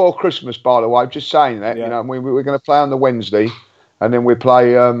 days before Christmas, by the way. Just saying that. Yeah. We're going to play on the Wednesday, and then we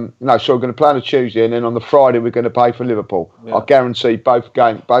play. We're going to play on the Tuesday, and then on the Friday we're going to play for Liverpool. Yeah. I guarantee both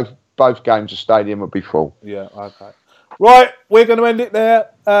games, the stadium will be full. Yeah. Okay. Right, we're going to end it there.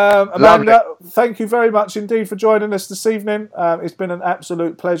 Amanda, thank you very much indeed for joining us this evening. It's been an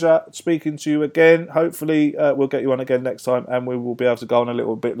absolute pleasure speaking to you again. Hopefully, we'll get you on again next time, and we will be able to go on a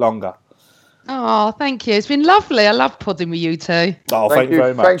little bit longer. Oh, thank you. It's been lovely. I love podding with you two. Oh, thank you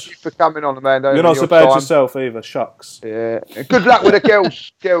very much. Thank you for coming on, Amanda. You're not so bad yourself either. Shucks. Yeah. And good luck with the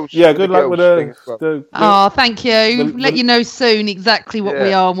girls. Yeah, good luck with the Oh, thank you. Let you know soon exactly what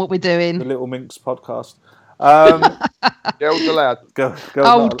we are and what we're doing. The Little Minx podcast. Girls allowed.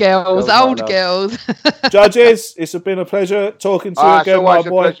 Old girls. Judges, it's been a pleasure talking to you again, my boy. It's always a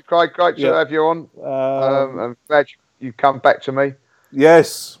pleasure, Craig. Great to have you on. I'm glad you come back to me.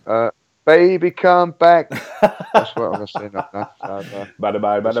 Yes. Baby, come back. That's what I'm saying. Bye.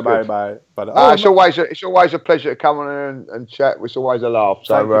 It's always a pleasure to come on and chat. It's always a laugh.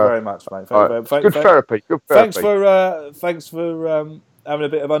 So, thank you very much, mate. Good therapy. Thanks for having a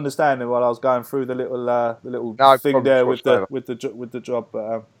bit of understanding while I was going through the little thing there with the job.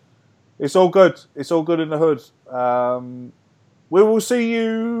 But it's all good. It's all good in the hood. We will see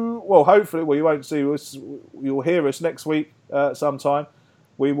you. Well, hopefully, you won't see us. You'll hear us next week sometime.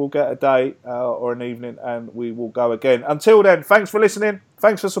 We will get a day or an evening, and we will go again. Until then, thanks for listening.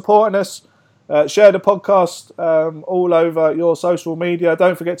 Thanks for supporting us. Share the podcast all over your social media.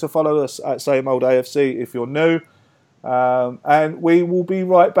 Don't forget to follow us at Same Old AFC if you're new. And we will be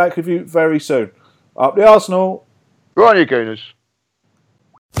right back with you very soon. Up the Arsenal. Go on, you Gooners.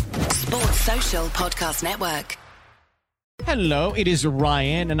 Sports Social Podcast Network. Hello, it is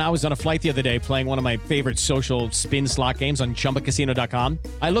Ryan, and I was on a flight the other day playing one of my favorite social spin slot games on ChumbaCasino.com.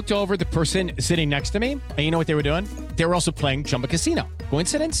 I looked over at the person sitting next to me, and you know what they were doing? They were also playing Chumba Casino.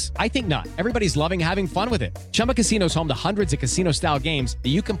 Coincidence? I think not. Everybody's loving having fun with it. Chumba Casino is home to hundreds of casino-style games that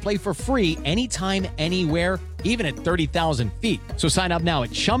you can play for free anytime, anywhere, even at 30,000 feet. So sign up now at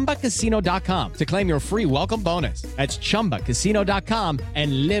ChumbaCasino.com to claim your free welcome bonus. That's ChumbaCasino.com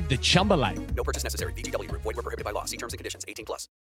and live the Chumba life. No purchase necessary. VGW. Void where prohibited by law. See terms and conditions. 18+.